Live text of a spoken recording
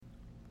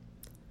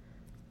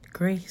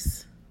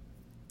Grace.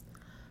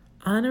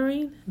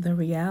 Honoring the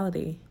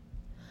reality.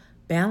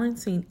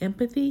 Balancing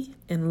empathy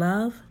and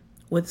love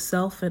with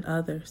self and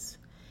others.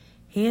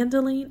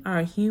 Handling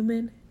our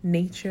human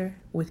nature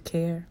with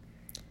care.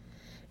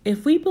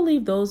 If we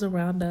believe those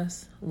around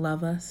us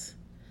love us,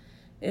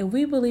 if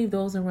we believe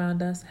those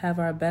around us have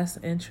our best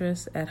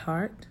interests at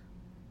heart,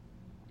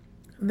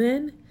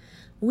 then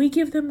we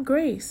give them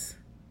grace.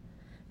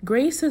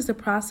 Grace is the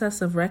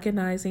process of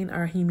recognizing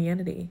our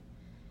humanity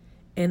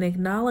and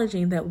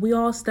acknowledging that we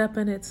all step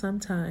in it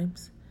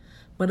sometimes.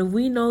 But if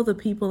we know the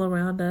people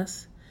around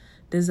us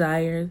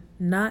desire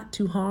not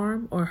to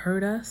harm or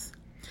hurt us,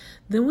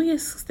 then we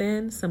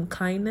extend some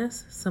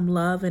kindness, some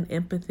love, and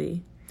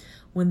empathy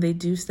when they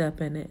do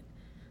step in it.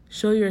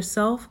 Show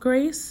yourself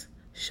grace,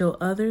 show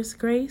others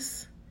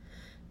grace,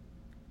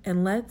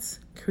 and let's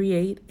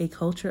create a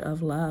culture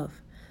of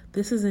love.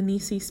 This is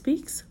Anisi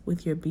Speaks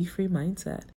with your Be Free Mindset.